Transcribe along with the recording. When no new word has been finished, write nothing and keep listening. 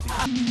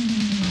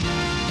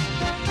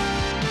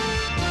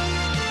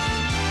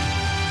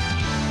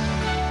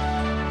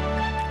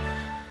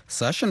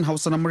Sashen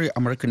Hausa na murya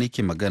Amurka ne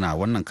ke magana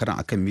wannan karan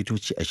akan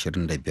mitoci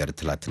 25,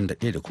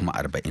 31 da kuma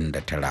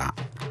 49.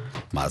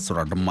 Masu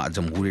radon mu a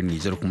jamhuriyar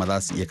Nijar kuma za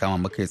su iya kama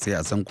makai tsaye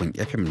a zangon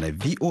FM na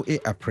VOA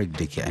Africa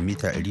da ke a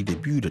mita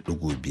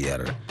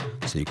 200.5.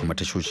 Sai kuma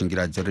tashoshin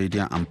gidajen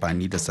rediyon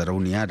amfani da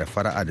sarauniya da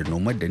fara'a da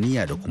nomad da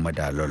niyya da kuma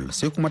dalol.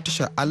 Sai kuma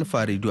tashar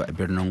Alfa Radio a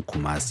birnin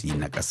Kumasi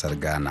na kasar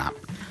Ghana.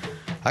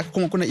 Haka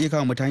kuma kuna iya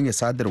kawo mu ta hanyar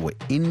sadarwa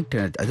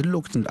intanet a duk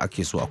lokacin da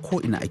ake so a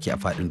ko'ina ake a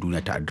faɗin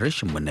duniya ta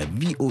adireshinmu na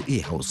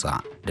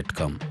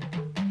voahausa.com.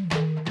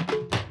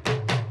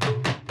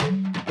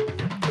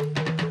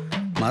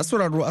 Masu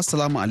raro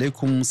Assalamu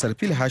alaikum,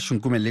 Sarfil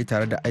Hashin Gumelle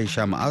tare da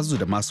Aisha Ma'azu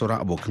da masu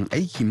sauran abokan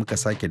aiki muka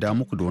sake da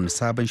muku da wani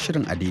sabon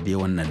shirin a daidai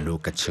wannan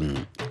lokacin.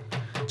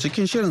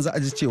 Cikin shirin za a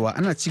ji cewa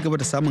ana ci gaba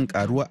da samun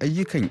karuwa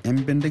ayyukan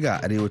 'yan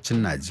bindiga a arewacin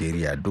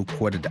Najeriya duk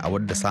kuwa da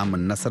da'awar da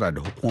samun nasara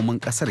da hukumomin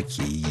kasar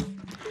ke yi.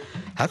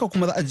 Haka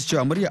kuma za a ji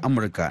cewa muryar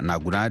Amurka na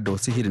gudanar da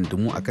wasu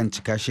hidindimu akan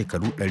cika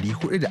shekaru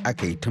 400 da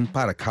aka yi tun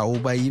fara kawo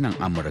bayi nan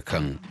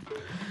Amurkan.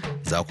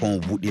 Za kuma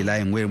buɗe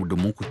layin wayar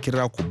domin ku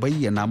kira ku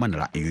bayyana mana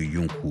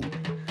ra'ayoyinku.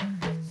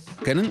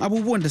 Ganin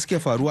abubuwan da suke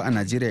faruwa a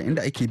Najeriya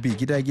inda ake bi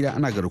gida-gida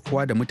ana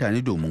garkuwa da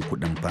mutane domin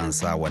kuɗin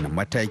fansa, wani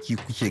mataki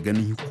kuke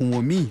ganin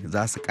hukumomi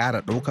za su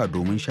ƙara ɗauka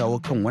domin shawo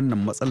kan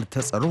wannan matsalar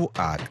ta tsaro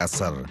a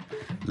ƙasar.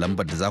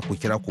 Lambar da za ku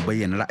kira ku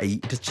bayyana ra'ayi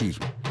ita ce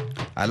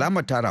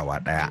alamar tarawa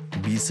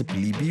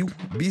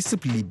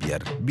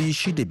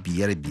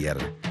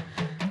 1-2-0-5-2-6-5-5.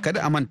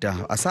 Kada a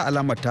manta a sa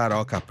alamar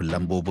tarawa kafin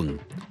lambobin,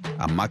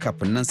 amma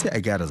kafin nan sai a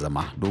gyara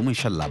zama domin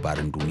shan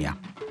labaran duniya.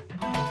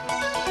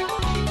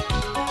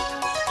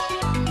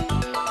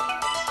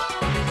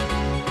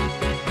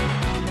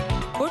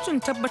 Kotun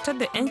tabbatar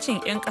da 'yancin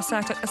 'yan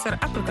ƙasa ta ƙasar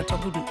Afirka ta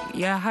Kudu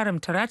ya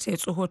haramta rataye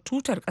tsohon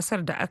tutar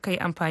ƙasar da aka yi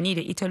amfani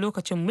da ita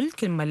lokacin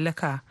mulkin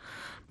mallaka.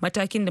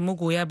 Matakin da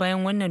magoya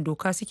bayan wannan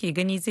doka suke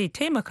gani zai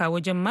taimaka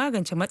wajen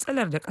magance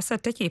matsalar da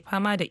ƙasar take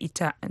fama da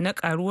ita na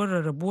ƙaruwar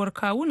rarrabuwar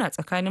kawuna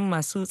tsakanin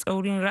masu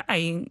tsaurin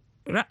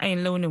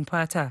ra'ayin launin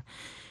fata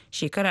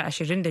shekara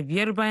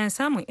 25 bayan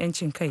samun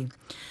 'yancin kai.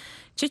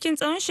 Cikin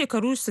tsawon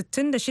shekaru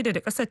 66 da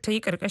ƙasar ta yi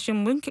ƙarƙashin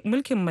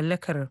mulkin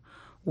mallakar,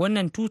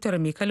 wannan tutar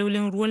mai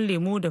kalolin ruwan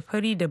lemo da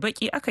fari da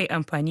baki aka yi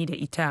amfani da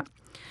ita.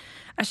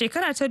 A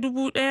shekara ta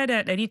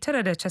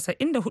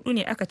 1994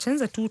 ne aka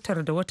canza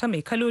tutar da wata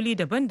mai kaloli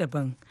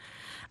daban-daban.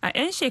 A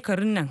 'yan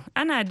shekarun nan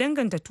ana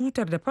danganta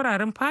tutar da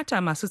fararen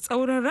fata masu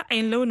tsaurin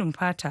ra'ayin launin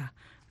fata.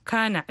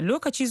 Kana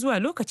lokaci zuwa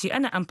lokaci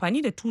ana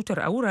amfani da tutar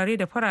a wurare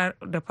da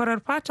farar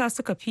fata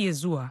suka fiye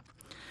zuwa.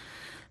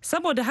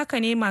 Saboda haka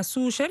ne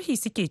masu sharhi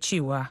suke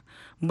cewa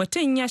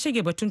batun ya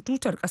shige batun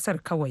tutar kasar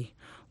kawai.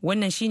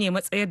 Wannan shine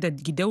matsayar da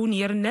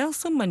gidauniyar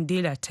Nelson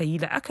Mandela ta yi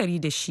la'akari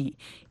da shi,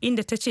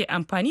 inda ta ce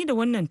amfani da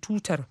wannan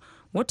tutar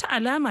wata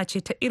alama ce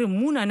ta irin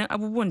munanan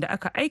abubuwan da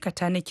aka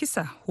aikata na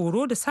kisa,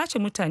 horo da sace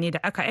mutane da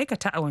aka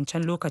aikata a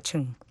wancan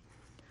lokacin.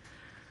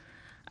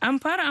 An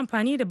fara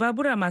amfani da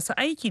babura masu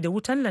aiki da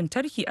wutan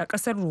lantarki a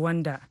ƙasar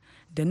Rwanda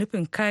da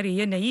nufin kare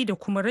yanayi da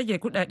kuma rage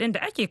kudaden da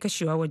ake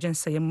kashewa wajen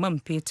sayan man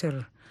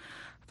fetur.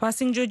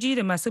 Fasinjoji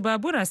da masu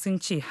babura sun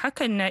ce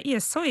hakan na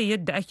iya sauya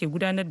yadda ake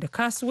gudanar da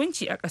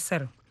kasuwanci a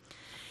ƙasar.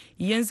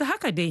 Yanzu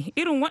haka dai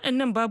irin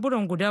waɗannan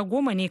baburan guda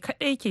 10 ne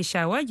kaɗai ke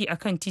shawagi a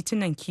kan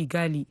titunan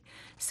Kigali,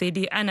 sai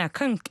dai ana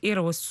kan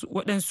ƙera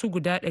waɗansu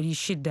guda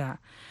 600.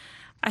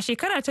 A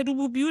shekara ta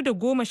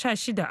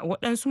 2016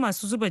 waɗansu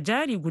masu zuba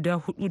jari guda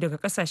 4 daga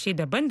ƙasashe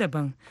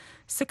daban-daban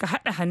suka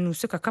haɗa hannu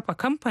suka kafa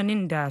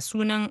kamfanin da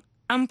sunan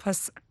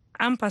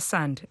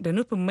Ampersand da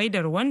nufin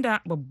maida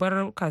Rwanda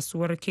babbar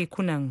kasuwar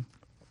kekunan.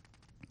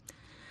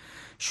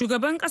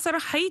 Shugaban kasar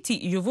Haiti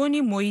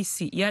Yvonne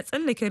Moise ya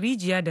tsallake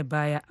rijiya da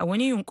baya a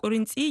wani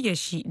yunkurin tsige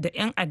shi da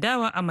 'yan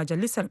adawa a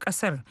majalisar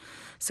kasar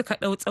suka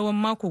ɗau tsawon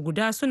mako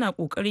guda suna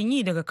ƙoƙarin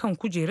yi daga kan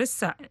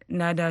kujerarsa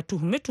na da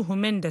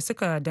tuhume-tuhumen da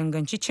suka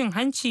danganci cin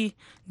hanci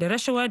da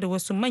rashawa da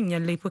wasu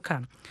manyan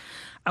laifuka.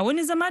 A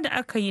wani zama da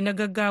aka yi na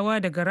gaggawa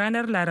daga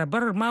ranar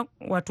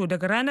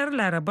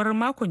larabar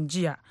makon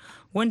jiya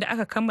wanda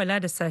aka kammala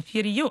da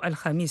safiyar yau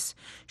Alhamis,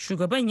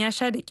 shugaban ya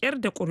sha da kyar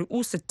da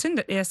ƙuri'u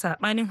 61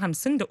 saɓanin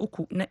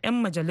 53 na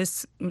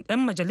 'yan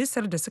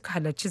majalisar da suka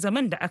halarci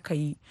zaman da aka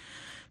yi.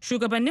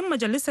 Shugabannin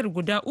majalisar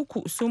guda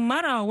 3 sun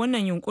marawa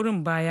wannan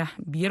yunkurin baya,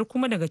 5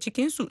 kuma daga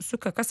cikinsu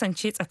suka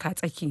kasance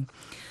tsaka-tsaki.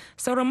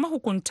 Sauran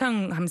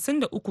mahukuntan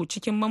 53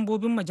 cikin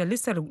mambobin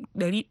majalisar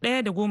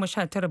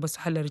 119 ba su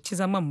halarci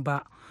zaman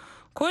ba.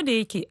 Ko da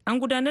yake an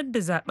gudanar da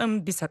zaben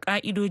bisa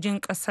ka'idojin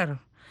kasar.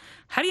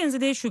 Har yanzu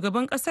dai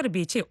shugaban kasar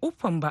bai ce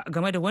uffan ba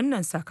game da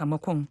wannan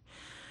sakamakon.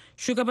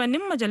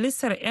 Shugabannin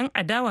majalisar 'yan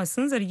adawa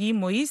sun zargi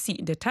Moisi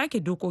da take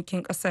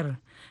dokokin kasar.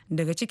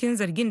 Daga cikin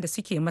zargin da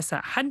suke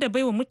masa har da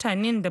baiwa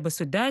mutanen da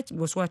basu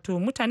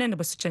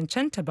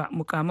cancanta ba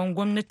mukaman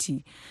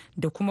gwamnati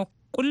da kuma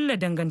kulla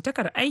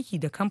dangantakar aiki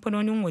da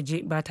kamfanonin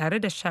waje ba tare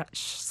da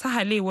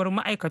sahalewar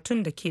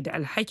ma'aikatun da ke da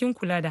alhakin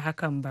kula da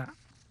hakan ba.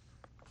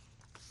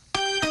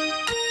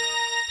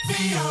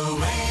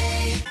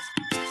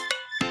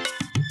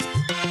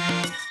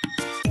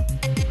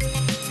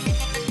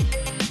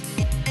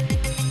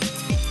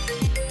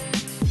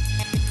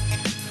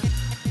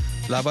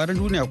 Labaran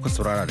duniya ku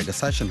saurara daga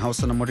sashen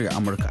Hausa na muryar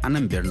Amurka a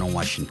nan birnin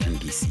Washington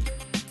DC.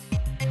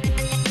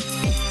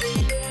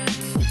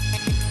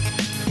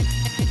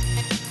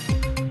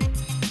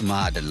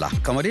 Ma'adalla,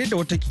 kamar yadda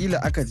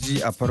watakila aka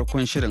ji a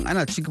farkon shirin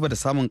ana ci gaba da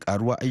samun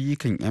karuwa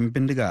ayyukan 'yan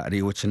bindiga a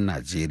arewacin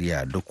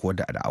Najeriya duk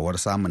wadda da'awar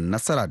samun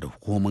nasara da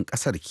hukumomin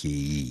kasar ke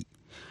yi.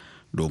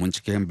 Domin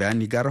cikin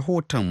bayani ga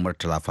rahoton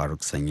Murtala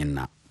Faruk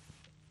Sanyinna.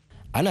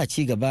 Ana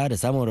ci gaba da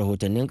samun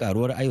rahotannin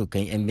karuwar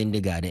ayyukan 'yan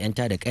bindiga da 'yan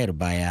tada kayar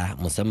baya,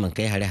 musamman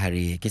kai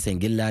hare-hare, kisan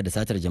gilla da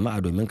satar jama'a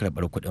domin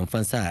karɓar kuɗin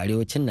fansa a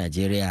arewacin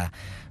Najeriya,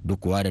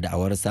 duk kuwa da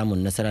da'awar samun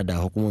nasara da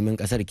hukumomin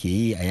ƙasar ke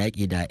yi a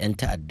yaƙi da 'yan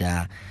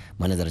ta'adda.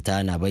 Manazarta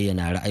na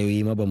bayyana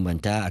ra'ayoyi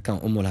mabambanta akan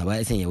ummul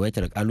haba'isin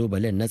yawaitar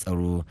kalubalen na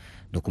tsaro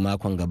da kuma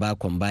kwan gaba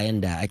kwan bayan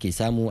da ake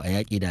samu a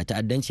yaƙi da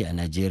ta'addanci a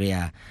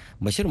Najeriya.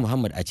 Bashir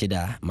Muhammad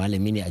Acida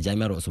malami ne a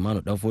Jami'ar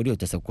Usmanu Danfodiyo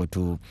ta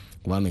Sokoto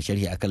kuma mai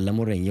sharhi akan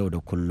lamuran yau da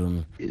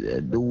kullum.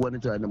 Duk wani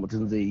tunanin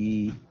mutum zai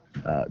yi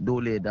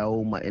dole ya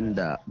dawo ma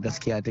inda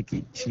gaskiya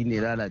take, shine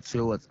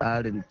lalacewa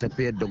tsarin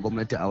tafiyar da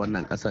gwamnati a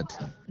wannan kasar.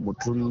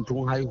 Mutum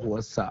tun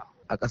haihuwarsa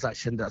a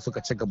kasashen da suka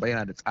ci gaba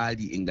yana da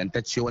tsari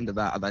ingantacce wanda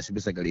za a aza shi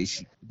bisa gare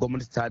shi.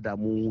 Gwamnati ta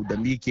damu da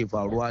me ke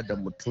faruwa da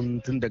mutum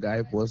tun daga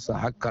haihuwarsa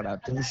har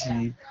karatun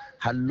shi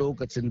har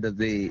lokacin da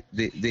zai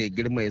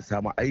girma ya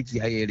samu aiki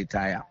har ya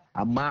ritaya.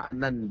 Amma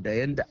nan da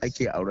yanda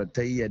ake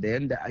auratayya, da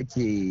yanda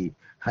ake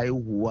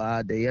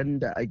haihuwa, da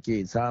yanda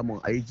ake samun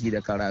aiki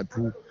da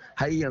karatu,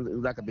 har yanzu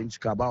in zaka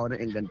bincika ba wani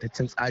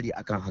ingantaccen tsari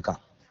akan haka.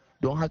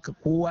 Don haka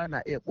kowa na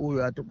iya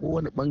ɓoyewa ta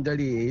kowane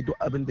bangare ya yi duk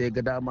abin da ya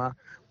ga dama,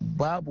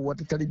 babu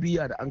wata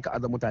tarbiyya da an ka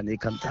aza mutane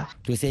kanta.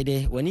 To sai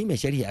dai wani mai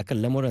sharhi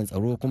akan lamuran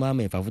tsaro kuma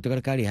mai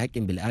fafutukar kare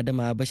haƙƙin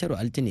bil'adama Basharu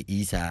Altine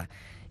Isa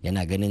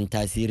yana ganin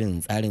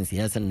tasirin tsarin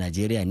siyasar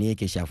Najeriya ne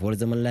yake shafuwar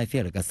zaman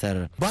lafiyar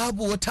kasar.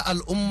 Babu wata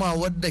al'umma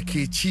wadda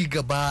ke ci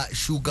gaba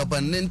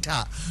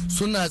shugabanninta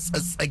suna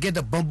tsatsage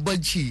da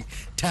bambanci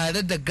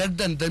tare da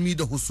gardandami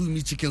da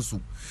husumi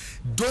cikinsu.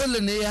 Dole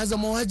ne ya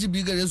zama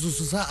wajibi gare su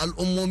sa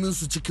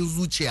al'ummominsu cikin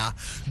zuciya,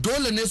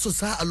 dole ne su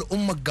sa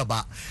al'ummar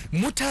gaba.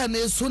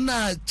 Mutane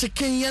suna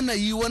cikin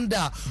yanayi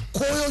wanda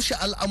koyaushe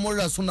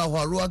al'amura suna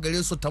faruwa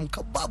gare su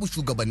tamkar babu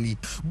shugabanni.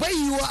 Bai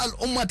yiwa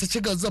al'umma ta ci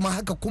gaba zama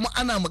haka kuma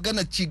ana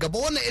magana ci gaba.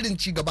 Wani irin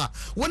ci gaba,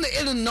 wani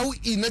irin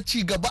nau'i na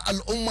ci gaba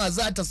al'umma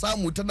za ta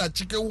samu tana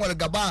cikin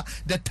wargaba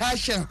da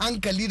tashin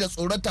hankali da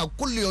tsorata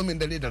kulliyomin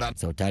dare da rana.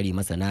 Sautari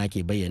masana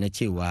ke bayyana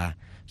cewa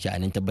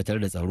sha'anin tabbatar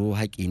da tsaro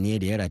haƙƙi ne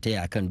da ya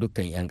rataya akan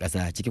dukkan 'yan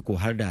ƙasa ciki ko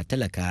har da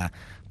talaka,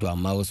 to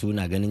amma wasu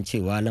na ganin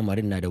cewa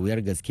lamarin na da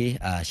wuyar gaske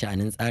a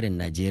sha'anin tsarin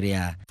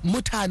Najeriya.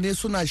 Mutane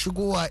suna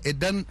shigowa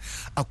idan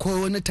akwai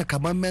wani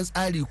takamaiman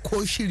tsari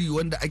ko shiri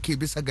wanda ake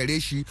bisa gare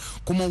shi,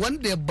 kuma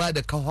wanda ya ba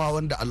da kawa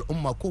wanda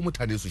al'umma ko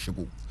mutane su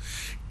shigo.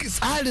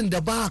 Tsarin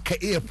da ba ka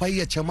iya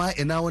fayyace ma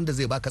ina wanda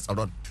zai baka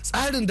tsaron,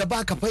 tsarin da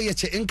ba ka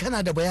fayyace in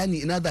kana da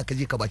bayani ina za ka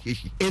je ka bake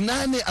shi,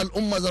 ina ne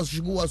al'umma za su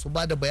shigowa su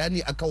ba da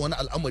bayani akan wani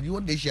al'amari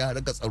wanda ya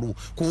shahara ga tsaro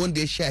ko wanda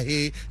ya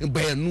shahe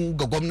bayanu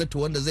ga gwamnati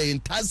wanda zai yi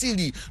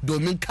tasiri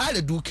domin kare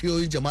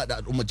dukiyoyin jama'a da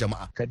al'ummar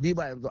jama'a.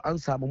 Kadiba yanzu an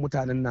samu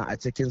mutanen nan a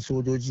cikin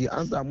sojoji,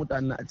 an samu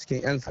mutanen nan a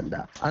cikin 'yan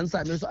sanda, an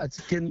same su a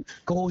cikin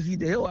kahohi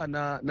da yawa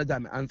na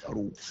jami'an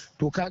tsaro.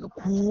 To kaga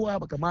kowa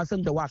baka ma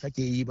san da wa kake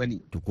yi bane.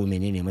 To ko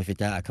menene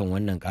mafita akan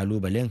wannan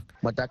kalubalen?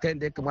 Matakai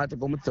da ya kamata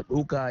gwamnati ta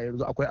ɗauka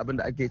yanzu akwai abin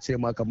da ake ce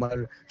ma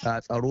kamar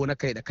tsaro na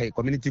kai da kai,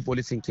 community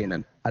policing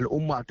kenan.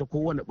 Al'umma ta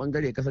kowane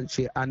bangare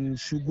kasance an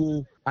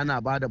shigo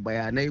ana ba da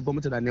bayanai,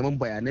 gwamnati na neman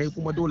bayanai,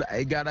 kuma dole a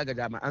yi gyara ga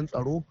jami'an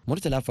tsaro.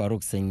 Murtala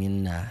Faruk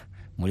Sanyin na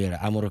muryar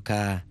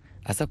Amurka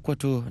a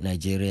Sokoto,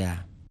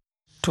 Najeriya.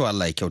 To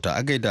Allah ya kyauta,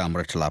 a gaida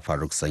Murtala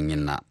Faruk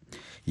Sanyin na.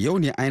 Yau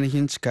ne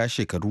ainihin cika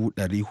shekaru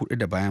 400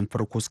 da bayan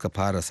farko suka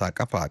fara sa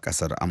kafa a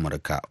kasar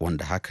Amurka,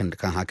 wanda hakan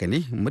kan haka ne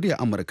muryar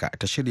Amurka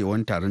ta shirya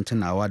wani taron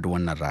tunawa da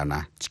wannan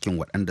rana. Cikin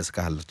waɗanda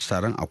suka halarci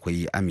taron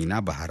akwai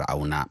Amina Bahar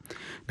Auna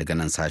daga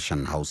nan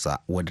sashen Hausa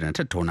wadda na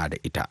tattauna da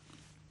ita.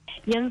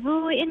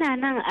 Yanzu ina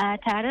nan a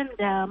taron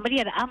da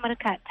muryar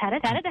Amurka tare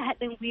da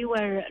haɗin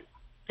gwiwar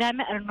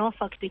jami'ar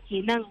Norfolk da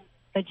ke nan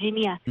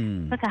Virginia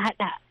suka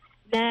haɗa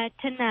na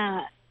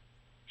tuna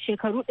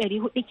shekaru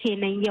 400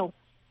 kenan yau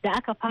da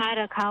aka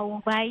fara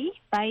kawo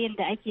bayan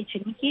da ake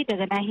ciniki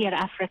daga nahiyar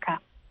Afirka.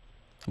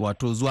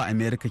 Wato zuwa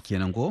Amerika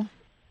kenan ko?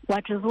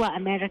 Wato zuwa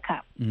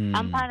Amerika.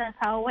 An fara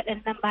kawo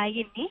waɗannan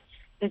bayin ne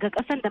daga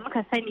ƙasar da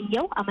muka sani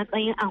yau a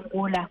matsayin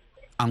Angola.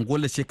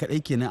 Angola ce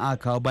kaɗai kenan aka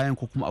kawo bayan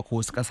ko kuma akwai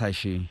wasu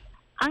ƙasashe?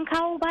 An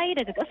kawo bayi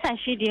daga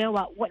ƙasashe da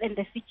yawa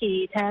waɗanda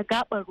suke ta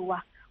gaɓar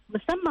ruwa,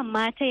 musamman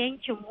ma ta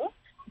yankinmu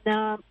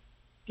na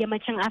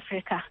yammacin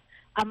Afirka.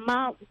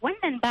 Amma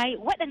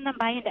waɗannan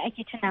bayan da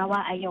ake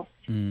tunawa a yau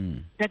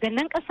daga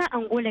nan ƙasar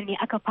Angola ne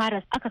aka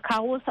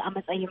kawo su a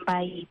matsayin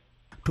bayi.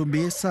 To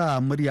me yasa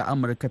murya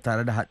Amurka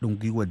tare da haɗin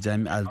gwiwar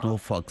jami'ar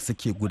Norfolk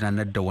suke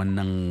gudanar da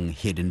wannan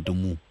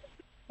hidindimu?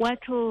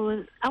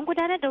 Wato an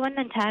gudanar da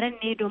wannan taron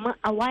ne domin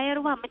a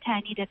wayarwa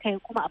mutane da kai,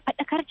 kuma a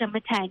faɗakar da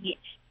mutane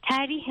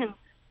tarihin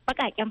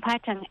baƙaƙen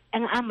fatan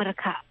 'yan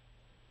Amurka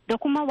da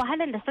kuma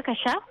wahalar da suka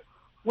sha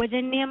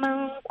wajen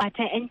neman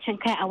ƙwatan 'yancin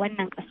kai a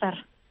wannan ƙasar.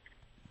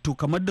 To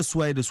kamar da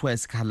suwaye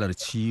suka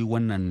halarci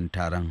wannan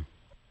taron?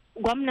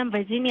 Gwamnan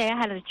Virginia ya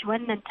halarci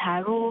wannan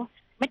taro,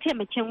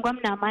 mataimakin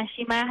gwamna ma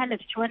shi ma ya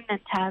halarci wannan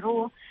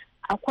taro,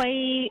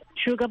 akwai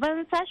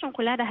shugaban sashen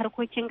kula da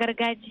harkokin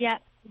gargajiya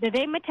da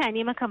dai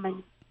mutane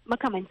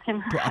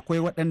makamancin. To akwai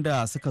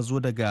waɗanda suka zo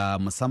daga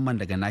musamman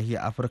daga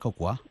nahiyar Afirka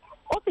kuwa?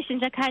 Ofishin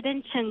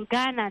jakadancin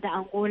Ghana da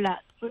Angola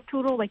sun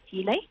turo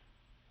wakilai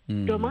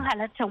domin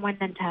halartar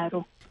wannan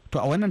taro. To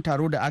a wannan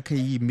taro da aka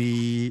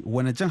yi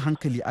wani jan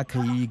hankali aka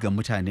yi ga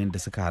mutanen da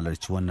suka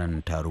halarci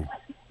wannan taro?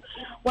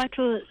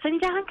 Wato sun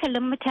ja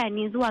hankalin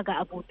mutane zuwa ga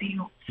abu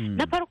biyu.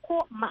 Na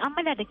farko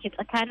ma'amala da ke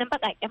tsakanin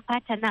baƙaƙen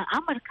fata nan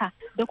Amurka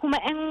da kuma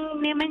 'yan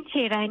neman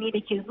cerani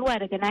da ke zuwa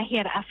daga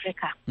nahiyar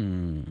Afirka.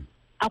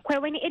 Akwai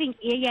wani irin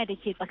ƙiyayya da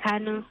ke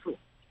tsakaninsu.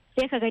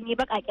 Sai ka gani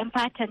baƙaƙen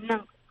fatan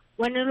nan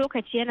wani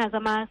lokaci yana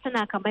zama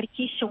suna kamar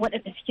kishin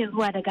waɗanda suke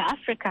zuwa daga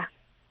Afirka.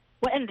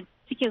 Waɗanda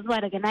suke zuwa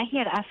daga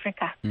nahiyar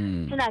Afirka.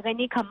 Suna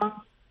gani kamar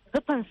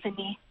zufansu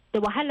ne da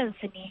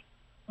wahalansu ne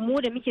mu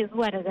da muke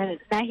zuwa daga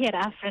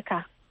nahiyar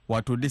Afirka.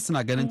 Wato dai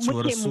suna ganin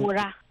cewar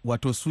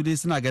su dai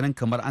suna ganin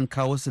kamar an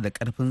kawo su da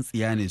karfin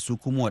tsiya ne, su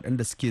kuma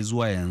waɗanda suke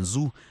zuwa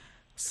yanzu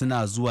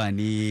suna zuwa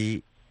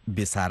ne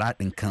bisa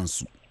raɗin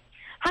kansu.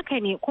 Haka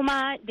ne,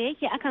 kuma da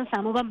yake akan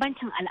samu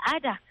bambancin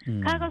al'ada,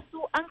 kaga su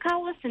an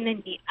kawo su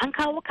nan ne, an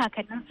kawo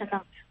kakanninsu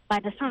nan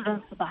ba da son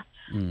ransu ba.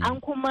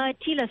 An kuma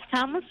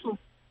tilasta musu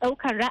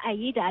ɗaukar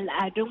ra'ayi da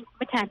al'adun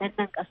mutanen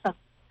nan ƙasar.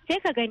 Sai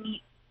ka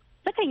gani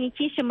sukan yi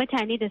kishin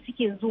mutane da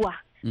suke zuwa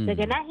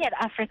daga nahiyar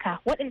Afirka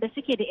waɗanda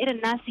suke da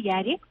irin nasu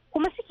yare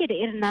kuma suke da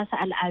irin nasu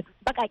al'adu.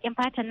 Baƙaƙen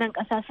fatan nan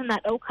ƙasa suna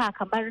ɗauka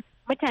kamar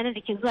mutanen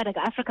da ke zuwa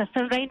daga Afirka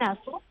sun raina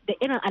su da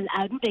irin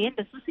al'adu da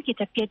yadda su suke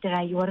tafiyar da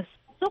rayuwarsu.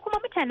 Su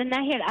kuma mutanen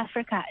nahiyar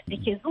Afirka da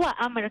ke zuwa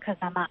Amurka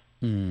zama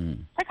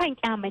sukan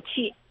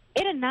kyamace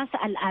irin nasu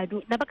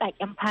al'adu na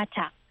baƙaƙen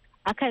fata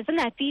akan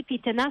suna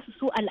fifita nasu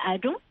su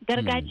al'adun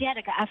gargajiya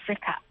daga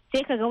Afirka.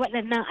 Sai kaga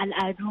waɗannan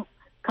al'adu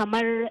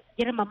kamar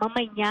girmama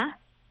manya,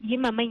 yi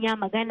ma manya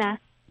magana,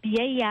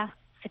 biyayya,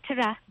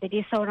 sutura da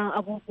dai sauran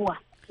abubuwa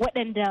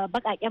waɗanda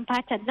baƙaƙen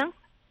fatan nan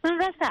sun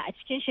rasa a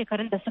cikin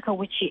shekarun da suka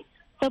wuce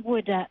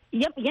saboda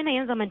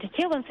yanayin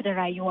zamantakewansu da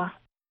rayuwa.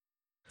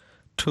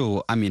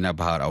 To Amina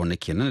Bahar Auna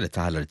kenan da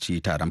ta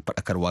halarci taron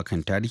faɗakarwa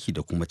kan tarihi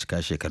da kuma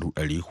cika shekaru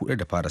 400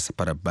 da fara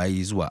safarar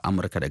bayi zuwa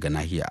Amurka daga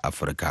nahiyar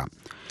Afirka.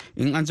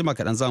 In an jima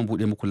kaɗan za mu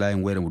buɗe muku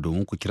layin wayarmu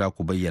domin ku kira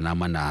ku bayyana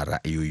mana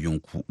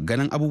ra'ayoyinku.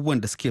 Ganin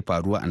abubuwan da suke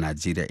faruwa a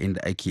Najeriya inda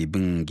ake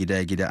bin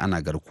gida-gida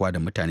ana garkuwa da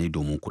mutane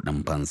domin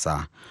kuɗin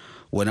fansa.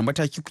 Wane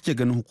mataki kuke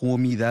ganin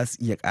hukumomi za su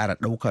iya ƙara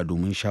ɗauka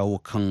domin shawo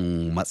kan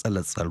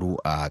matsalar tsaro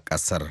a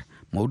ƙasar?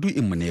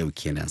 Maudu'inmu na yau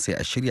kenan, sai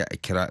a shirya a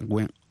kira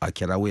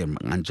wayar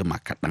an jima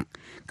kaɗan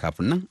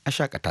kafin nan a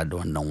shakata da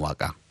wannan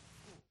waka.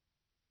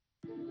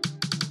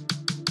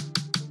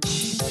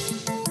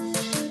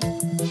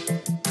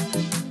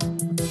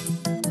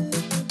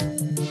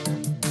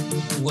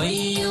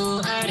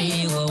 Wayo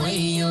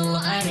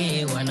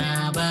arewa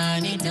na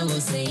bani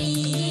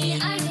tausayi.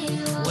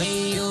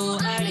 Wayo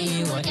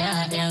arewa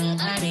ƴaƴan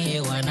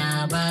arewa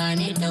na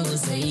bani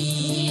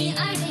tausayi.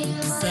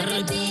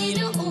 Sarfi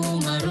da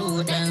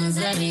Umaru dan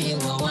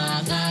zarewa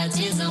waka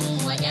ce zan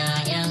wa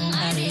ƴaƴan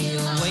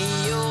arewa.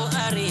 Wayo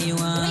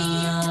arewa.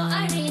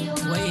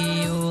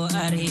 Wayo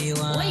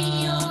arewa.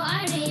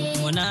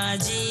 Muna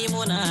ji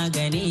muna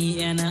gani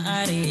ƴan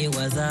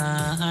arewa za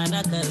a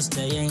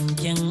nakasta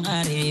yankin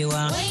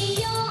arewa.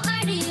 Wayo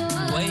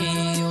arewa.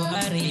 Wayo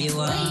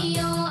arewa.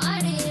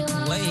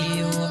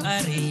 Wayo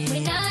arewa.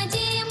 Muna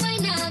ji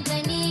muna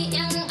gani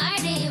ƴan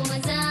arewa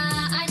za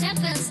a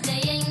nakasta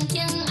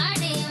yankin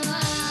arewa.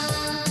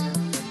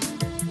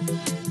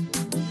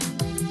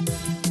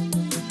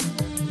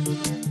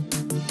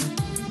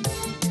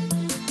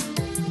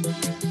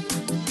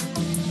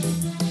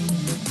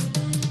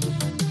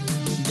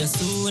 Da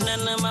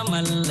sunan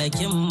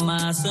mamallakin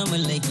masu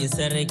mulki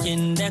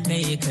sarkin da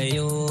kai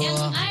kayo.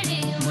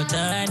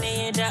 Mutane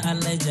da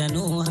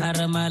aljanu har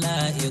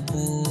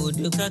mala'iku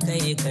duka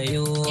kai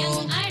kayo.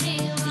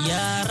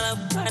 Ya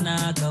rabbana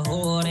ka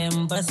horen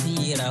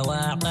basira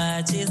waƙa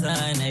ce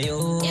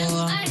zanayo.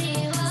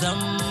 Zan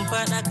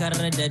faɗakar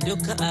da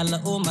duk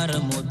al'ummar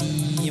mu bi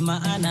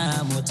ma'ana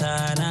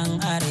mutanen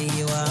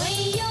arewa.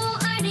 Wayo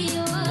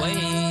arewa.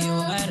 Wayo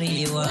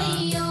arewa.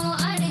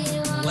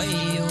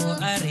 Wayo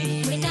arewa.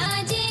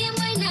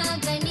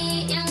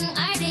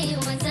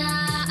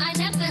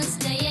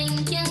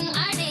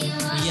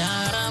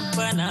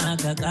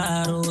 Ka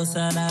karo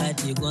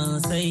salati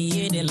gun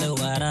sayyidil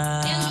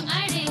wara.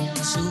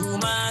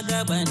 Shuma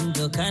gaban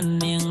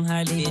dukannin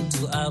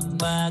halittu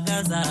abba ga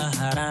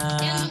zahara.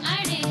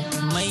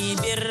 Mai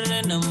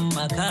birnin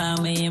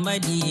makamai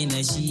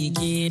madina shi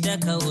ke da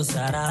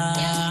kausara.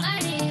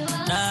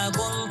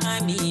 Ɗagun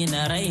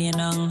amina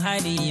rainon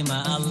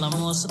halima Allah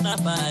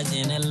Mustapha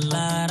jinin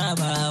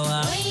larabawa.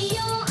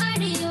 Wayo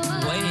arewa.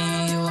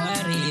 Wayo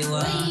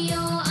arewa.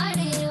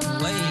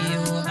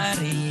 Wayo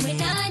arewa.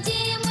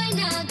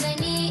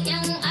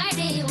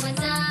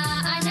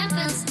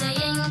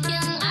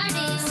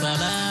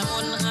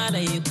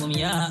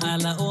 Ya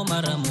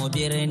al'ummar mu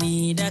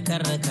birni da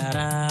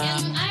karkara.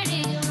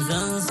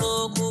 Zan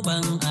so ku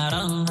ban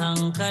aron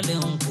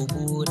hankalin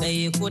ku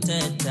dai ku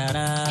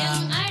tattara.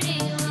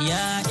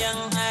 Ya yan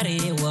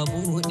arewa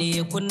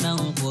buɗe kunnan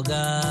ku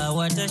ga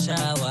wata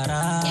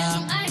shawara.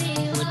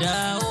 Ku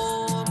dawo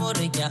mu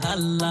rike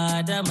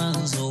Allah da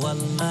manzo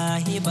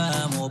wallahi ba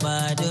mu ba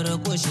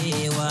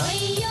durkushewa.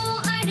 Wayyo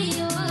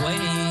arewa.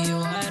 Wayyo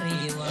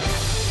arewa.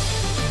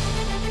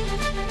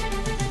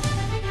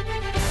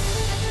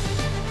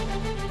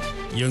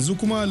 Yanzu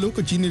kuma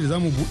lokaci ne da za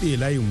mu buɗe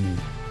layinmu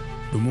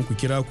domin ku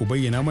kira ku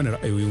bayyana mana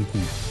ra'ayoyinku.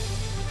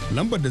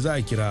 Lambar da za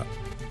a kira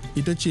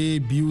ita ce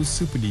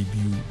 202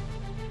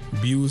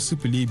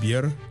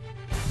 205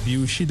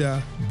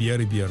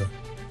 2655.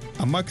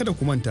 Amma kada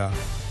ku manta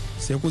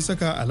sai kun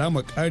saka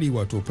alamar ƙari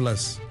wato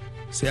plus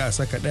sai a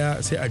saka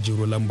ɗaya sai a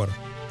jiro lambar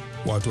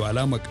wato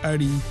alamar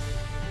ƙari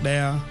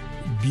 1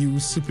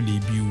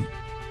 202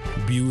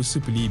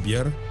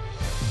 205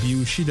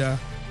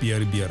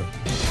 2655.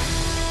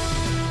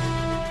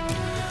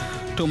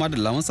 To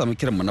madalla mun samu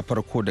kiranmu na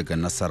farko daga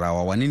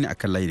Nasarawa. Wani ne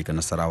akan layi daga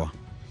Nasarawa?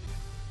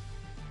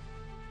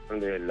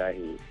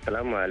 Alhamdulillahi.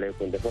 Salamu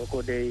alaikum. Da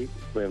farko dai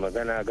mai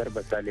magana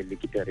Garba Sale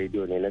likitan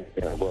rediyo ne na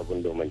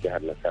abin domin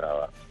jihar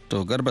Nasarawa.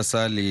 To Garba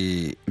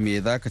Sale me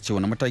za ka ce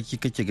wani mataki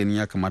kake ganin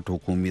ya kamata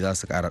hukumomi za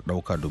su ƙara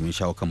ɗauka domin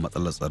shawo kan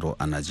matsalar tsaro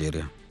a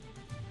Najeriya?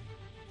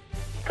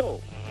 To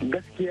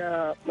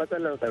gaskiya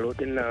matsalar tsaro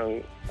din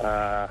nan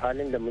a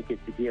halin da muke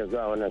ciki yanzu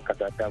a wannan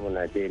kasa tamu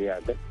Najeriya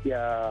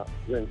gaskiya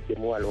zan ce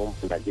mu al'ummar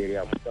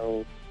Najeriya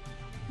kusan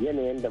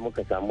yanayin da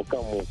muka samu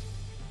kanmu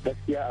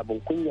gaskiya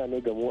abin kunya ne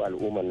ga mu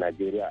al'ummar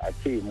Najeriya a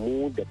ce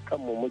mu da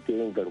kanmu muke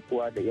yin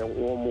garkuwa da 'yan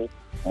uwanmu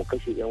mu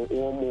kashe 'yan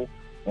uwanmu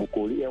mu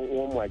kori 'yan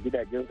uwanmu a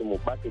gidajensu mu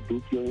ɓata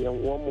dukiyoyin 'yan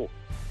uwanmu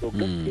to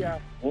gaskiya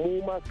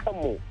mu ma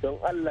kanmu don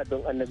Allah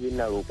don annabi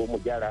na roƙo mu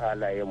gyara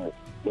halayenmu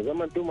mu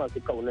zamanto masu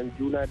kaunan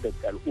juna da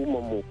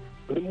al'ummarmu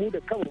mu da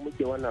kanmu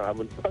muke wannan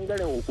abin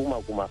bangaren hukuma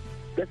kuma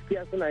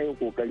gaskiya suna yin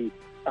kokari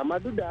amma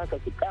duk da haka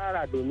su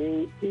kara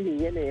domin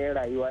irin yanayin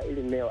rayuwa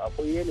irin na yau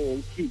akwai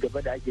yanayin ci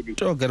gaba da ake da shi.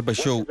 To Garba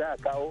Show,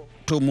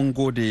 to mun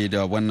gode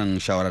da wannan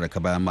shawara da ka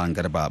bayan ma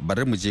Garba,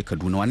 bari mu je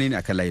Kaduna. Wane ne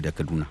aka layi da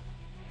Kaduna?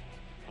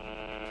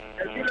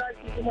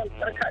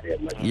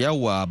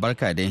 Yawwa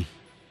barka dai.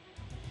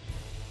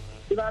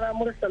 Sunana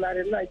Murtala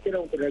ne, ina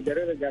kiran ku da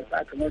garin da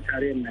gasa aka mota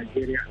tarayyar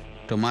Najeriya.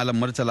 To Malam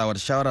Murtala wata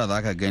shawara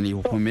za ka gani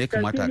hukumai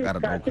kamata a ƙara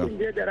ɗauka. Kafin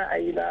je da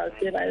ra'ayi na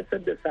sai na isar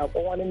da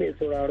sakon wani mai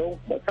sauraron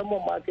musamman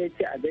ma kai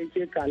ce a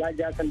gaishe Kala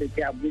Jakan da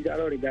ke Abuja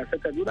rawar gasa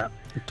Kaduna.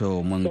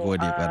 To mun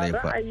gode kwarai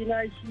fa. Ra'ayi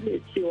na shi ne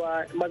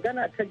cewa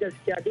magana ta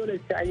gaskiya dole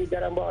sai an yi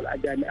garan bawal a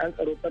jami'an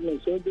tsaro fannin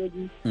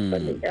sojoji,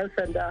 fannin 'yan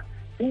sanda.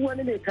 Duk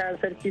wani mai kayan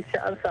sarki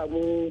sai an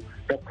samu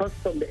da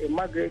custom da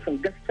immigration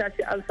gaskiya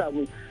sai an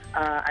samu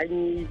an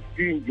yi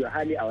juyin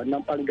hali a wannan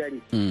bangare.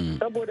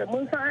 Saboda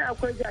mun san ai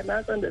akwai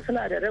jami'an tsaro da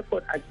suna da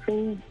record a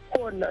cikin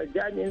kowane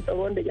jami'in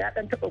tsaro wanda ya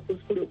dan taba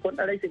kuskure ko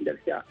dan rashin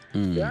gaskiya.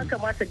 Ya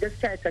kamata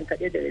gaskiya ya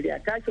tankaɗe da riya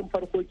tashin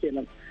farko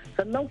kenan.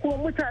 Sannan kuma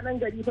mutanen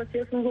gari fa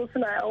sai sun zo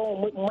suna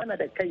yawon mana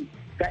da kai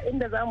ga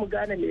inda za mu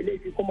gane mai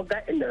laifi kuma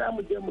ga inda za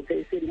mu je mu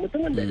kai sirri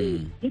mutumin da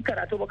zai yi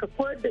karatu baka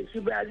koyar da shi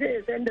ba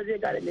zai san inda zai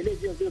gane mai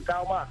laifi zai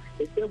kawo ma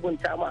ya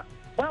tsegunta ma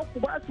ba su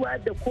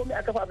wayar da komai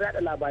a kafa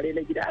yada labarai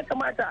na gida ya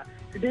kamata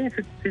su dai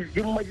su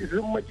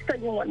zummaci kan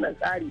yin wannan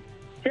tsari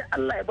sai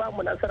Allah ya ba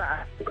mu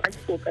nasara a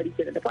kokari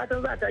kenan da fatan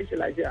za ta shi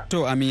lafiya.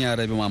 To amin ya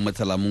rabi Muhammad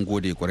Tala mun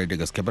gode kwarai da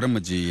gaske bar mu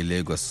je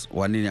Lagos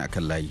wani ne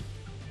akan layi?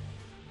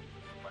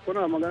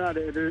 Kuna magana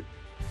da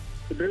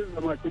Idris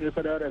zama ce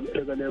ka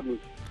daga Lagos.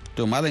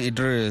 To Malam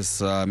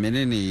Idris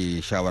menene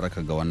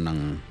shawararka ga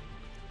wannan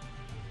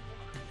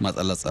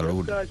matsalar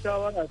tsaro? Da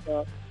shawara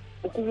ta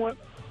hukuma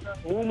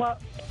mu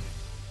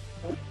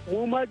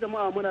ma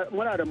jama'a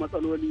muna da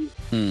matsaloli.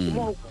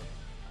 Kuma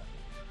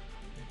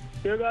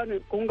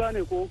kun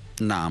gane ko?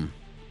 Na'am.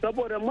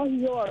 Saboda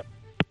mafi yawa.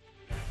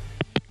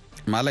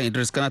 Malam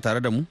Idris kana tare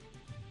da mu?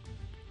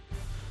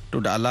 To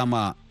da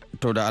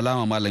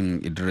alama Malam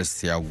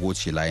Idris ya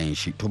goce layin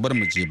shi. To bar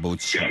mu je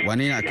Bauchi.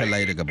 Wane ne akan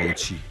layi daga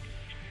Bauchi?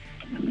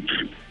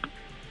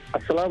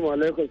 Assalamu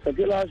alaikum.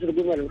 Safila Hashir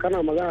Gumar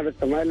kana magana da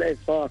Sama'ila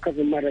Isfawa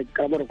kafin mara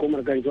karamar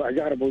hukumar Ganjo a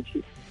jihar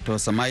Bauchi. To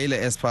Sama'ila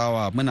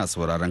Isfawa muna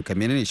sauraron ka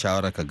menene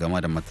shawarar ka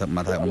game da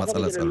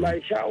matsalar tsaro?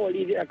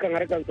 Shawari dai akan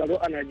harkar tsaro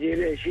a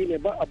Najeriya shine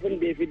ba abin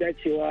da yafi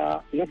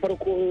dacewa na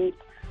farko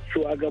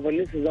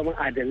shugabanni su zama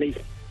adalai.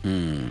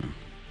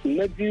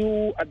 Na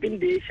biyu abin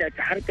da ya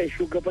shafi harkar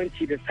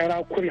shugabanci da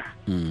sarakuna.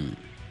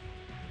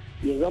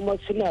 Ya zama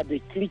suna da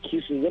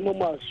kirki su zama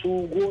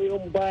masu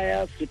goyon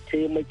baya su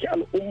taimaki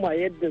al'umma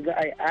yadda za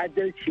a yi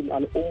adalci ma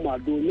al'umma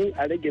domin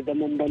a rage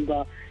zaman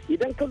banza.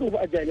 Idan ka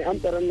duba a jami'an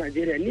tsaron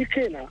Najeriya ni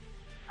kaina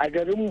a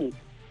garinmu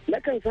na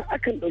kan san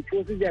akan ɗauki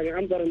wasu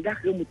jami'an tsaron da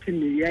ga mutum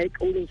ne ya yi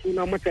ƙaurin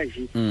suna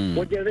matashi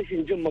wajen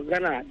rashin jin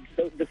magana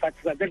da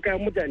sace-sacen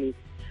kayan mutane.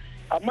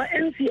 Amma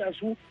 'yan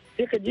siyasu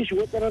sai ka ji shi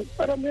wata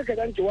tsaron mai ka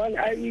dace wani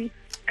ayi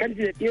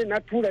candidate ɗaya na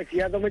tura shi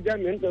ya zama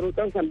jami'an tsaro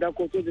ɗan sanda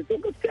ko soja to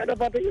gaskiya da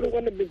fatan irin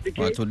wannan bincike.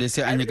 Wato dai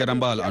sai an yi garan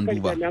bawal an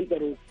duba.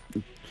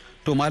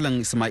 To Malam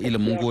Ismail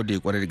mun gode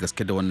kwarai da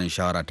gaske da wannan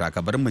shawara ta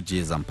ka bar mu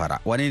je Zamfara.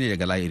 Wane ne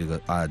daga layi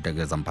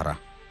daga Zamfara?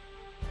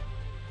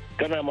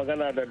 Kana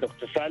magana da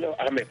Dr. Salihu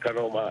Ahmed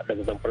Karoma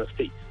daga Zamfara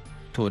State.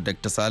 To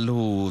Dr.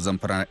 Salihu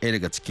Zamfara ɗaya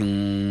daga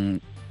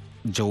cikin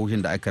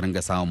jihohin da aka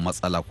ringa samun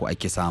matsala ko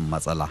ake samun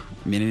matsala.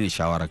 Menene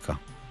shawararka?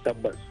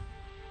 Tabbas.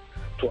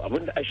 To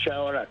abin da a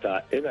shawara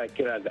ta ina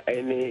kira ga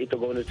ainihin ita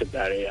gwamnatin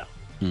tarayya.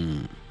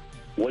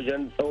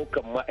 Wajen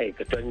ɗaukan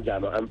ma'aikatan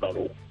jami'an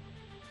tsaro.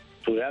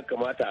 To ya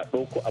kamata a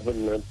ɗauko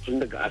abin nan tun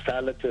daga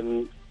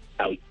asalatin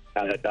a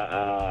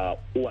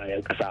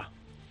uwayen ƙasa.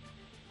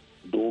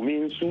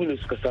 Domin su ne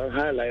suka san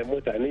halayen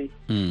mutane.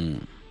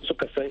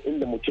 Suka san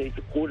inda mutum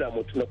yake koda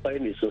mutum na kwarai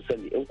ne sun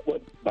sani in kuma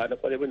ba na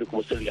kwarai bane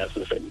kuma sun riga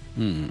sun sani.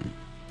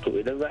 To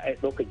idan za a yi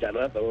ɗaukar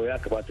jami'an tsaro ya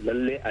kamata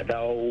lalle a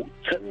dawo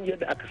can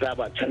yadda aka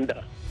saba can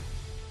da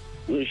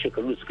zuwa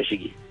shekaru suka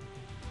shige.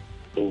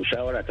 To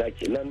shawara ta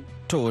kenan.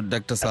 To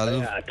Dr.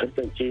 Salihu. A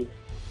tantance.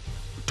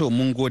 To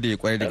mun gode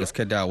kwarai da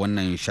gaske da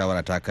wannan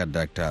shawara ta ka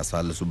Dr.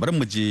 Salisu. Bari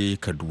mu je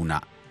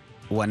Kaduna.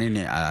 Wane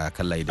ne a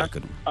kan layi da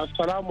Kaduna?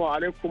 Assalamu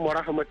alaikum wa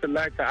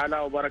rahmatullahi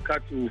ta'ala wa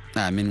barakatu.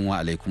 Amin wa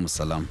alaikum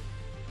salam.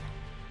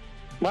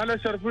 Malam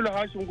Sharfilu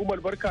Hashim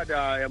Gumal barka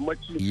da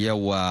yammaci.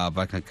 Yawa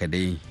barka ka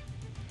dai.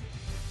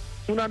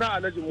 Sunana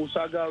Alhaji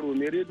Musa Garo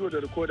mai rediyo da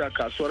rikoda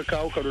kasuwar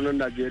kawo Kaduna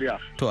Najeriya.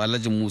 To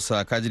Alhaji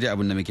Musa ka ji dai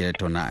abin da muke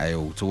tattauna a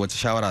yau. To wace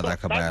shawara za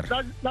ka bayar?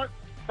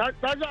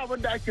 Ta ji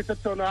abin da ake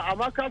tattauna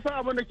amma ka san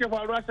abin da ke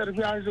faruwa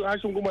Sharfilu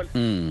Hashim Gumal.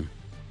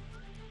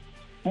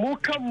 Mu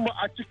kanmu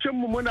a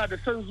cikinmu muna da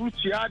son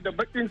zuciya da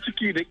baƙin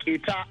ciki da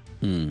ƙeta.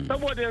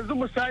 Saboda yanzu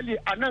misali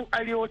a nan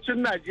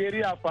arewacin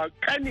Najeriya fa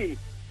kane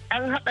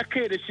an haɗa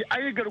kai da shi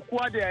an yi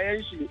garkuwa da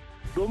yayan shi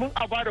domin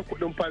a bada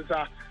kuɗin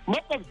fansa.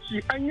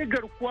 Makwabci an yi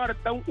garkuwa da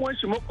ɗan uwan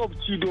shi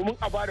makwabci domin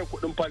a bada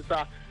kuɗin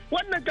fansa.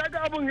 Wannan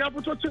kaga abin ya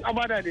fito cin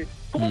amana ne.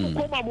 Kuma mu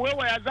koma mu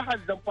waiwaya jihar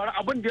Zamfara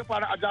abin da ya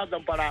faru a jihar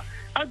Zamfara.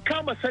 An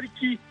kama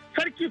sarki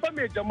fa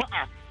mai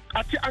jama'a.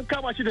 A ce an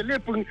kama shi da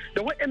laifin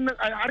da waɗannan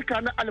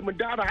harka na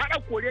almundara har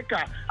a kore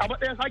ka a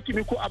matsayin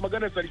hakimi ko a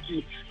maganar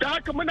sarki. Da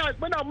haka muna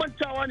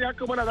mantawa ne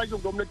haka muna zagin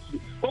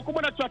gwamnati ko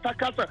kuma na cewa ta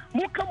kasa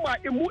mu kan ma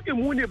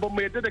imu ne ba mu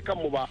yarda da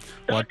kanmu ba.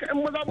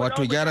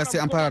 Wato gyara sai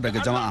an fara daga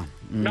jama'a.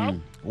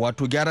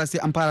 Wato gyara sai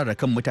an fara da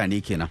kan mutane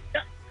kenan.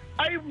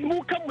 Ai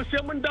mu kanmu sai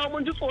mun dawo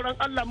mun ji tsoron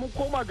Allah mun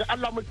koma ga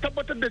Allah mun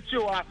tabbatar da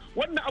cewa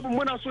wannan abu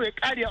muna so ya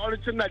kare a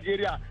arewacin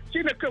Najeriya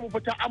shine kai mu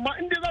fita amma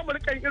in dai za mu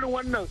rika irin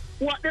wannan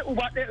uwa ɗaya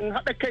uba ɗaya in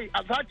haɗa kai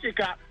a zace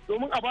ka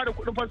domin a bada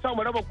kuɗin fansa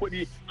mu raba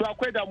kuɗi to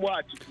akwai damuwa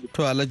a ciki.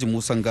 To Alhaji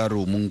Musa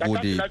Garo mun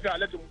gode.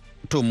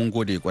 To mun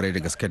gode kwarai da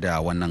gaske da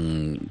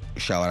wannan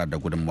shawara da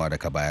gudunmawa da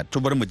ka bayar.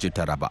 To bari mu je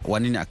Taraba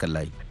wani ne akan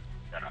layi?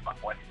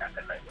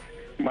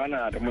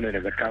 Malam Adamu ne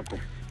daga Kako.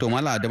 To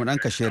Malam Adamu dan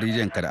kashe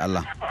rediyon ka da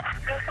Allah.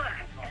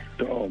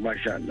 To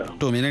masha Allah.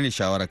 To menene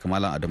shawara ka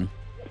Malam Adamu?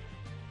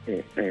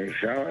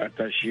 Shawara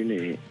ta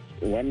shine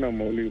wannan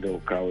maulidi da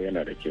kawo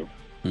yana da kyau.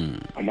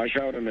 Amma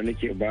shawarar da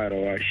nake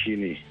bayarwa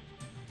shine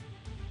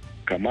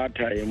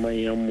kamata ya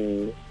manyan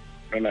mu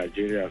na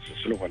Najeriya su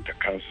sulhunta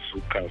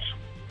kansu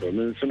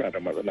domin suna da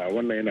matsala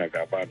wannan yana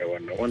gaba da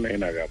wannan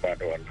yana gaba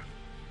da wannan.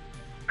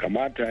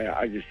 Kamata ya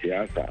aji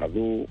siyasa a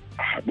zo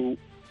a haɗu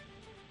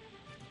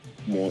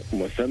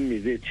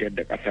musamman zai ciyar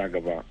da ƙasa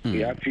gaba.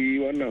 Ya fi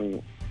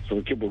wannan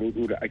sauke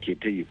burudu da ake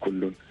ta yi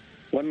kullum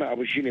wannan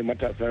abu shine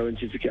matasa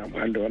yawanci suke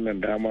amfani da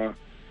wannan dama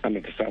ana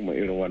ta samun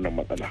irin wannan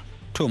matsala.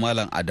 To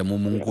Malam Adamu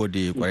mun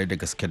gode kwarai da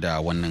gaske da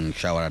wannan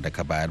shawara da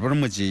ka bayar. Bari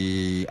mu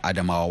je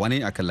Adamawa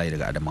wani akan layi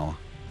daga Adamawa.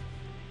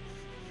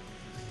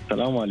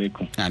 Salamu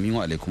alaikum. Amin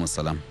wa alaikum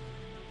salam.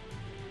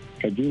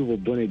 Kabiru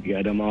babba ne daga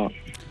Adamawa.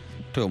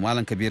 To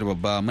Malam Kabiru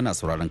babba muna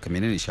sauraron ka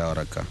menene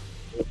shawarar ka?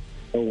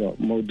 Yawa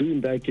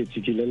maudu'in da ake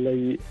ciki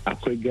lallai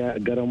akwai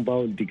garan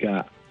bawul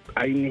daga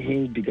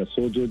ainihin daga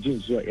sojojin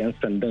zuwa 'yan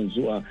sandan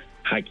zuwa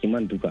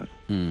hakiman duka.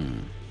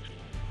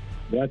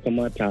 Ya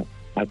kamata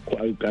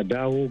a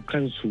dawo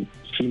kansu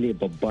shine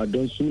babba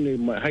don su ne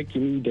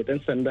hakimi da ɗan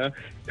sanda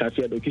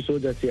kafin a ɗauki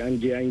soja sai an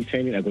je an yi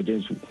signing a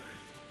gwajensu.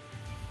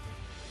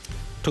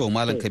 To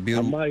Malam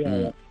Kabiru.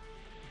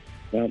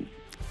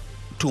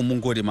 To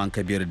mun gode man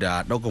Kabir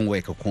da daukan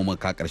waya ka koma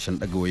ka karshen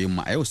dagawoyin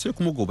mu a yau sai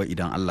kuma gobe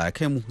idan Allah ya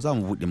kai mu za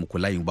mu bude muku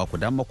layin ba ku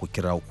dama ku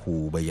kira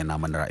ku bayyana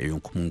mana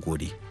ra'ayoyinku mun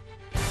gode.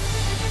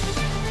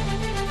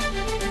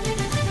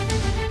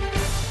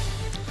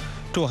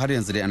 To har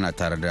yanzu dai ana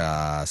tare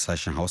da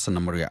sashen Hausa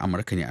na murya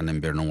Amurka ne a nan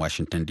birnin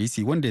Washington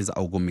DC wanda yanzu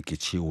agogon muke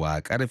cewa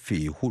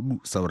karfe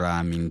 4 saura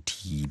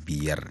minti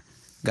 5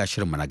 ga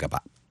shirinmu na gaba.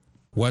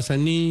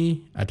 Wasanni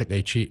a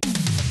takaice.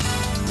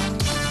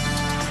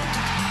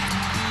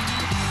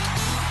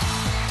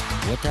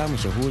 Wata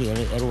mashahuriyar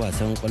 'yar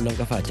wasan kwallon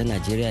kafa ta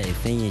Najeriya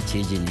Ifeanyi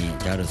Chijini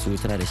ta rasu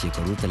tana da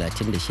shekaru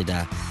 36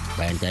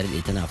 bayan ta daɗe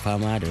tana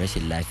fama da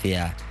rashin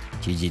lafiya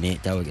Cijine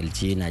ta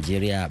wakilci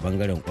Najeriya a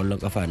bangaren kwallon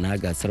kafa na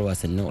gasar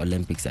wasannin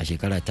Olympics a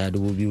shekara ta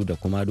 2000 da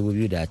kuma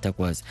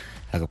 2008.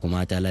 Haka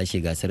kuma ta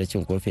lashe gasar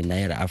cin kofin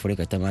nahiyar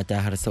Afirka ta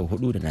mata har sau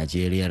 4 da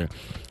Najeriya.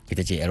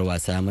 Ita ce 'yar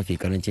wasa mafi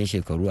karancin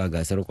shekaru a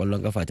gasar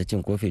kwallon kafa ta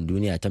cin kofin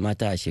duniya ta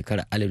mata a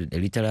shekarar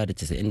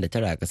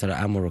 1999 a kasar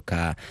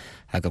Amurka.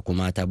 Haka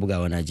kuma ta buga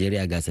wa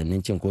Najeriya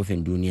gasannin cin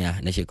kofin duniya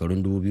na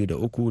shekarun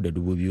 2003 da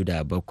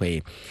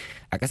 2007.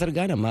 A kasar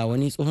Ghana ma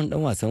wani tsohon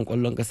dan wasan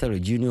kwallon kasar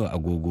Junior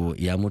Agogo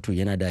ya mutu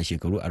yana da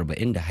shekaru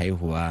 40 da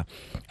haihuwa.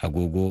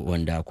 Agogo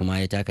wanda kuma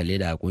ya taka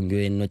leda a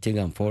kungiyoyin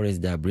Nottingham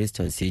Forest da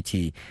Bristol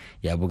City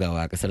ya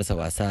bugawa kasarsa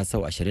wasa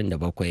sau 27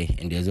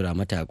 inda ya zura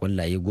mata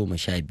kwallaye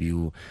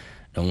 12.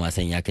 Dan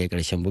wasan ya kai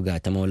karshen buga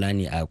ta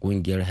Maulani a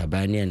kungiyar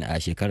Hibernian a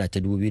shekara ta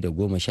 2012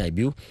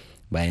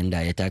 bayan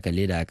da ya taka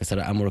leda a kasar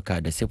Amurka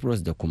da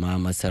Cyprus da kuma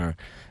Masar.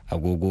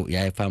 Agogo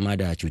ya yi fama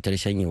da cutar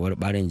shanyewar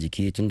barin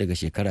jiki tun daga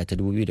shekara ta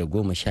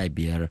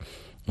 2015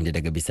 inda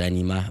daga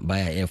bisani ma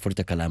baya iya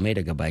furta kalamai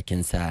daga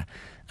bakinsa.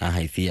 An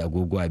haifi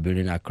Agogo a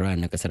birnin Accra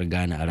na kasar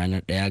Ghana a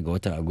ranar 1 ga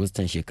watan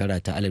Agustan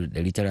shekara ta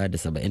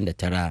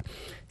 1979,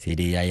 sai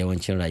dai ya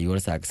yawancin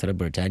rayuwarsa a kasar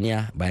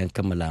Birtaniya bayan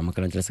kammala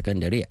makarantar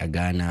sakandare a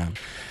Ghana.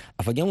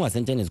 A fagen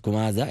wasan tennis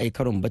kuma za a yi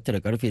karon battar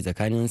karfe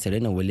tsakanin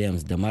Serena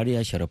Williams da Maria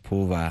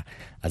Sharapova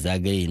a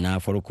zagaye na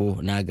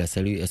farko na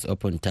gasar US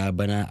Open ta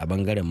bana a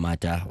bangaren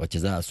mata wacce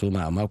za a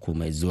soma a mako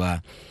mai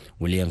zuwa.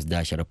 Williams da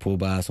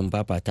Sharapova sun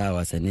fafata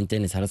wasannin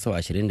tennis har sau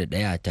 21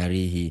 a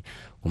tarihi,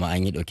 kuma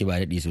an yi dauki ba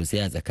daɗi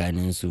sosai a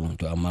tsakaninsu,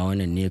 to amma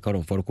wannan ne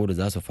karon farko da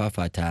za su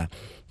fafata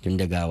tun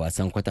daga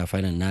wasan kwata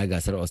final na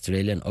gasar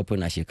Australian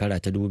Open a shekara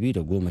ta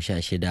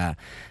 2016.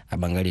 A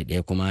bangare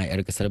ɗaya kuma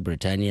 'yar kasar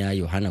Birtaniya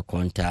Johanna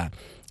Konta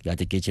za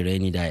ta kece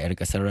raini da 'yar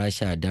kasar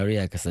Rasha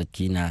Daria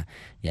Kasatkina,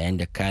 yayin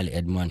da Kyle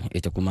Edmond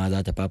ita kuma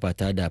za ta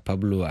fafata da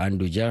Pablo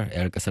Andujar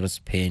 'yar kasar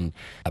Spain.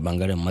 A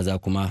bangaren maza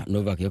kuma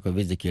Novak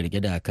Djokovic da ke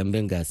rike da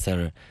kambin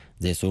gasar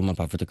zai soma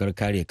fafutukar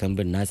kare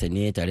kambin nasa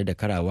ne tare da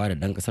karawa da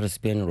dan kasar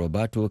Spain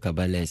Roberto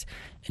Cabales,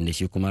 inda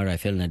shi kuma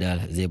Rafael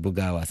Nadal zai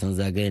buga wasan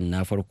zagayen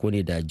na farko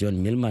ne da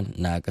John Millman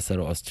na kasar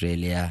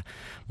Australia.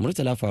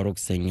 Murtala Faruk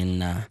Sanyin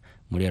na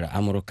muryar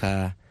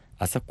Amurka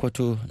a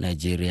Sokoto,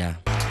 Nigeria.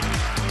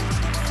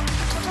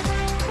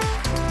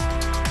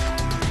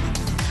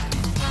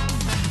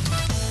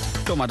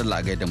 To madalla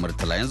a gaida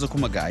Murtala, yanzu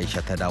kuma ga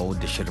Aisha ta dawo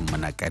da shirin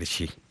mana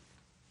ƙarshe.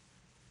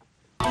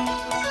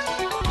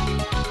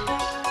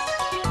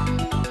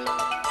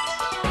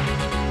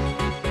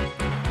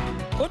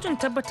 Kotun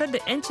tabbatar da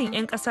 'yancin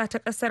 'yan ƙasa ta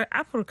ƙasar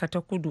Afirka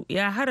ta Kudu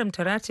ya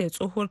haramta rataye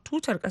tsohuwar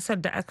tutar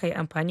ƙasar da aka yi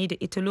amfani da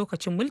ita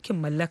lokacin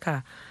mulkin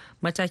mallaka.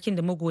 Matakin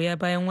da magoya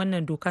bayan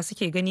wannan doka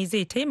suke gani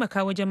zai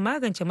taimaka wajen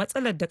magance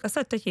matsalar da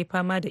ƙasar take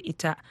fama da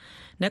ita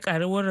na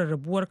ƙaruwar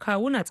rarrabuwar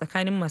kawuna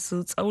tsakanin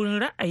masu tsaurin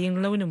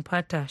ra'ayin launin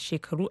fata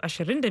shekaru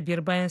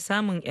 25 bayan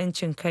samun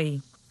 'yancin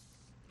kai.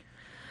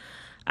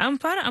 An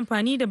fara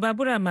amfani da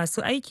babura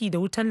masu aiki da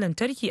wutan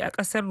lantarki a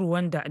kasar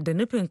Rwanda da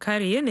nufin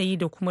kare yanayi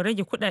da kuma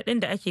rage kudaden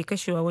da ake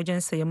kashewa wajen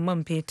sayan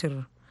man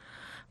fetur.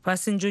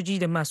 Fasinjoji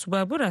da masu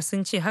babura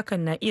sun ce hakan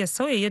na iya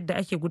sauya yadda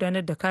ake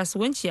gudanar da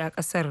kasuwanci a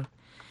kasar.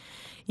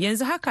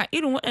 Yanzu haka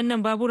irin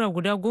waɗannan babura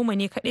guda 10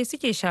 ne kaɗai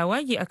suke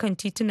shawagi a kan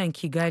titunan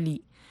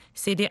Kigali,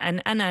 sai dai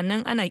ana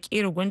nan ana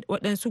ƙera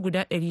waɗansu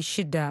guda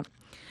 600.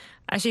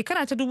 A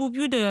shekara ta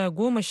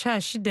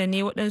 2016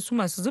 ne waɗansu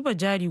masu zuba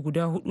jari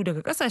guda 4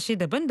 daga ƙasashe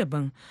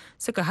daban-daban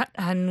suka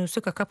haɗa hannu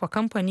suka kafa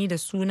kamfani da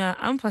suna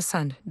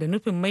Ampersand da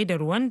nufin mai da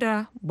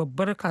Rwanda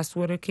babbar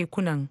kasuwar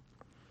kekunan.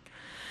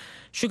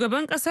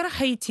 Shugaban ƙasar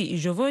Haiti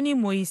Giovanni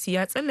Moise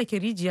ya tsallake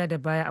rijiya da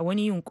baya a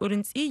wani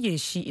yunkurin tsige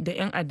shi da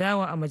 'yan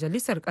adawa a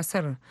majalisar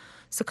ƙasar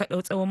suka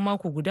ɗau tsawon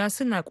mako guda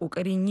suna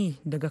ƙoƙarin yi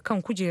daga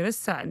kan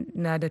kujerarsa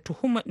na da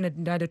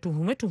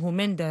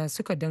tuhume-tuhumen da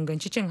suka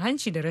danganci cin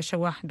hanci da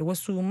rashawa da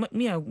wasu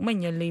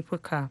manyan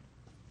laifuka.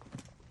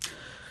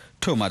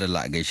 To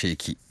madalla a gaishe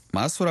ki.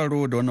 Masu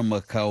sauraro da wannan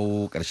muka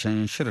kawo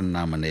ƙarshen shirin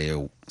namu na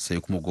yau, sai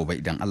kuma gobe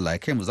idan Allah ya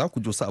kai mu za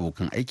ku jo su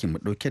abokan aiki mu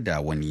ɗauke da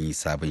wani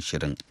sabon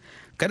shirin.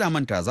 Kada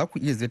manta za ku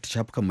iya ziyarta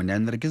shafukanmu na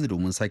yanar gizo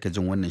domin sake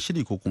jin wannan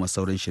shiri ko kuma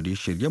sauran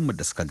shirye-shiryenmu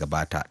da suka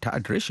gabata ta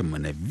adireshinmu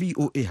na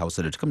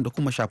voahausa.com da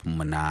kuma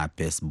shafinmu na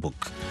Facebook.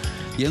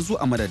 Yanzu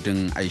a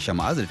madadin Aisha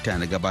Ma'azir ta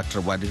na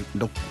gabatarwa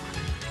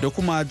da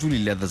kuma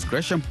Julie Leathers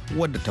Gresham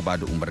wadda ta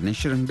bada umarnin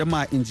shirin da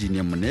ma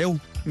injiniyanmu na yau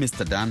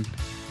Mr. Dan.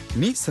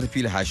 Ni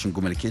Sarfila Hashin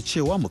Gumal ke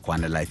cewa mu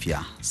kwana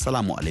lafiya.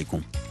 Salamu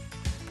alaikum.